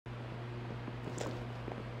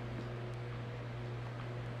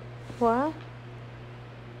What?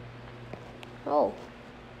 Oh.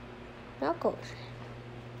 Knuckles.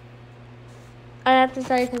 I have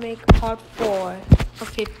decided to make part 4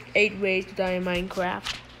 of 8 ways to die in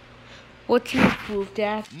Minecraft. What's your proof,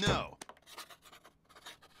 Dad? No.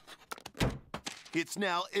 It's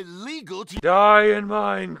now illegal to die in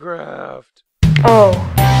Minecraft. Oh,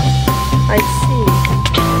 I see.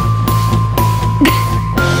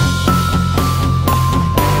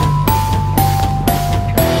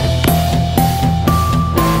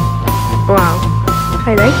 Wow,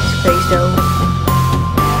 I like this place though.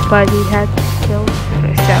 But he had to kill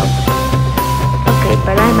himself. Okay,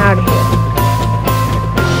 but I'm out of here.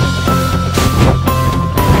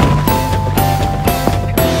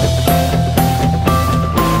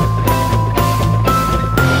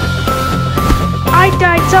 I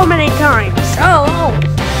died so many times. Oh.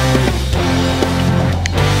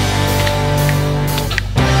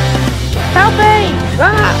 Help me!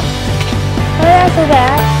 Ah! Right after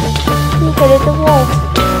that, you get at the wolf.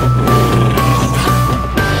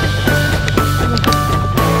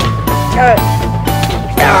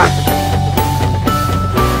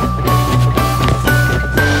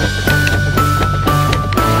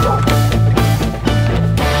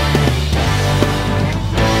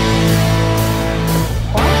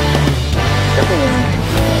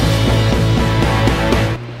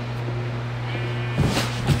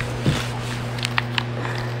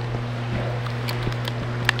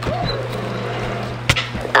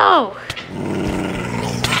 Oh!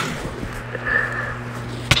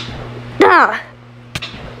 Ah!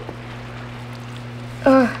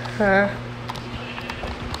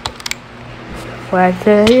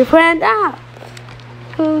 Where's your friend at?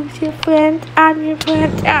 Who's your friend? I'm your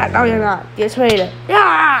friend. Ah, no, you're not. You're traitor.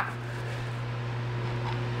 Ah!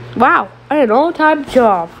 Wow, I had an all-time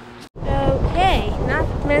job. Okay, not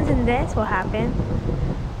to mention this will happen.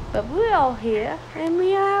 But we're all here, and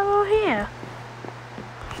we are all here.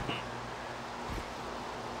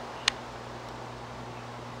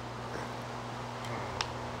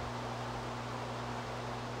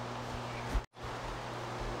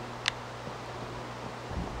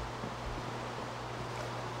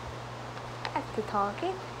 That's the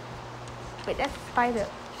target. Wait, that's a spider.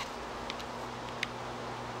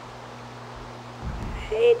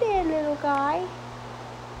 Hey there, little guy.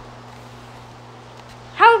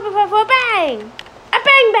 How for a bang? A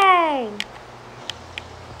bang bang!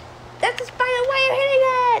 That's the spider. Why are you hitting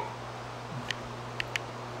it?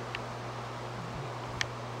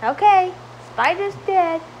 Okay, spider's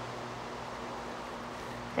dead.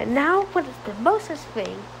 And now, what is the most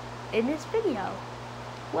thing in this video?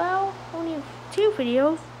 Well, only 2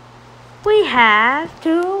 videos. We have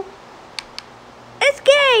to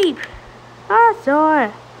escape. Oh,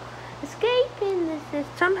 sorry. Escaping is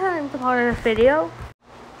sometimes a part of the video.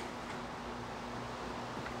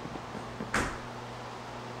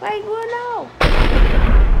 Wait, well, no.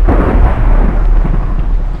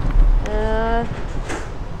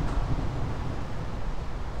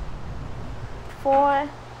 4.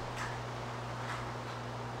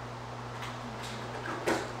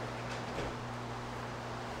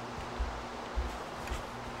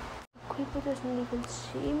 Creeper doesn't even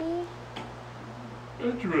see me.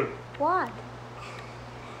 Benjamin, What?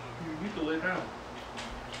 you need to lay down.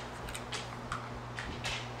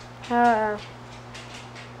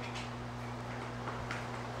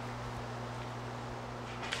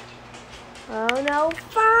 Oh no,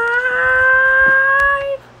 5!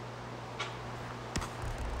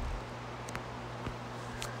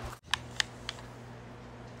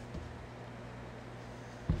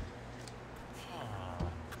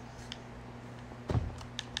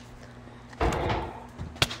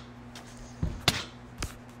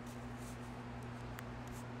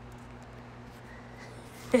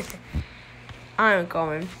 I'm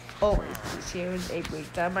going always to series 8 weeks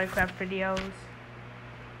of Minecraft videos.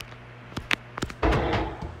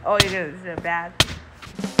 Oh, you're gonna do bad.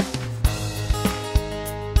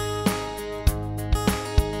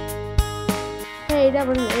 Hey, that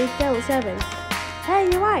was an 8, that was 7. Hey,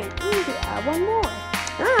 you're right. We need to add 1 more.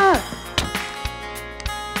 Ah!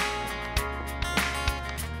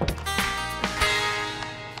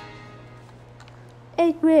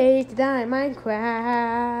 Eight ways to die in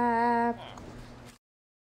Minecraft.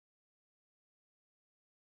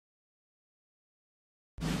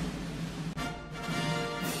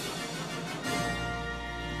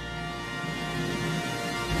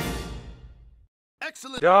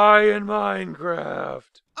 excellent. Die in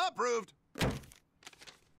Minecraft. Approved.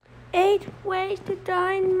 8 ways to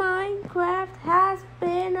die in Minecraft has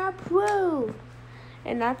been approved.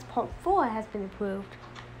 And that's part 4 has been approved.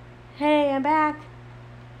 Hey, I'm back.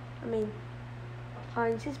 I mean,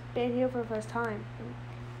 it's just been here for the first time.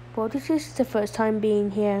 Well, this is the first time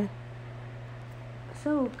being here.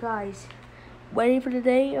 So, guys, ready for the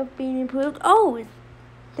day of being improved? Oh,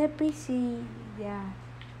 let me see. Yeah.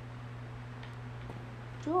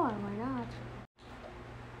 Sure, why not?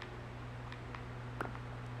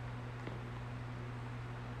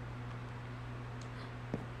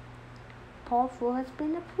 Part 4 has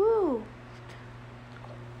been approved.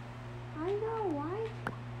 I know, right?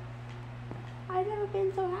 I've never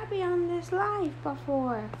been so happy on this life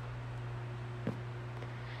before.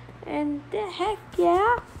 And the heck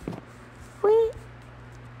yeah, we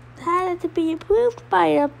had it to be approved by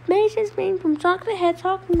a amazing screen from Sonic the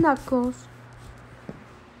Hedgehog Knuckles.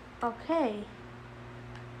 Okay.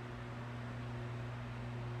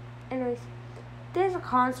 Anyways, there's a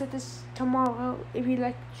concert this tomorrow if you'd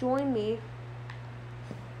like to join me.